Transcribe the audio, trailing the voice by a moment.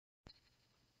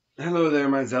Hello there,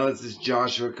 my zealots. This is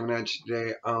Joshua coming at you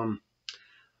today.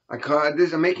 I caught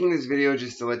this. I'm making this video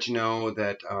just to let you know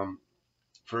that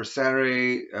for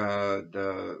Saturday,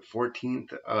 the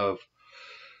 14th of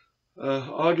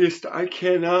August, I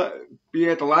cannot be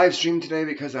at the live stream today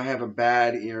because I have a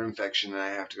bad ear infection and I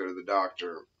have to go to the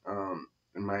doctor. And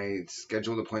my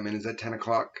scheduled appointment is at 10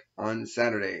 o'clock on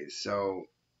Saturday, so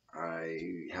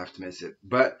I have to miss it.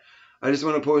 But I just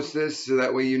want to post this so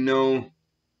that way you know.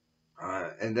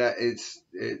 And that it's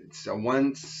a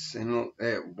once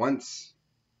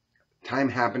time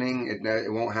happening.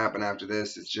 It won't happen after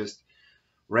this. It's just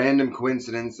random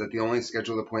coincidence that the only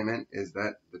scheduled appointment is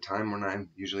that the time when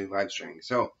I'm usually live streaming.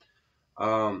 So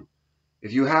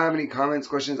if you have any comments,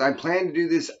 questions, I plan to do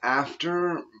this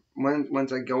after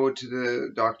once I go to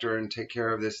the doctor and take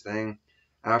care of this thing.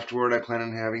 Afterward, I plan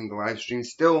on having the live stream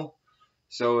still.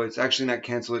 So it's actually not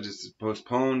canceled, it's just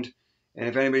postponed. And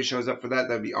if anybody shows up for that,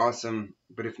 that'd be awesome.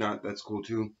 But if not, that's cool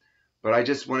too. But I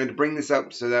just wanted to bring this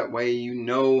up so that way you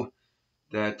know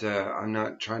that I'm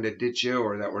not trying to ditch you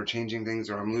or that we're changing things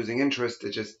or I'm losing interest.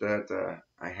 It's just that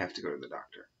I have to go to the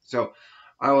doctor. So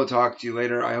I will talk to you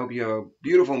later. I hope you have a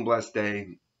beautiful and blessed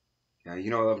day. You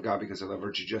know I love God because I love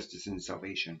virtue, justice, and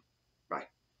salvation.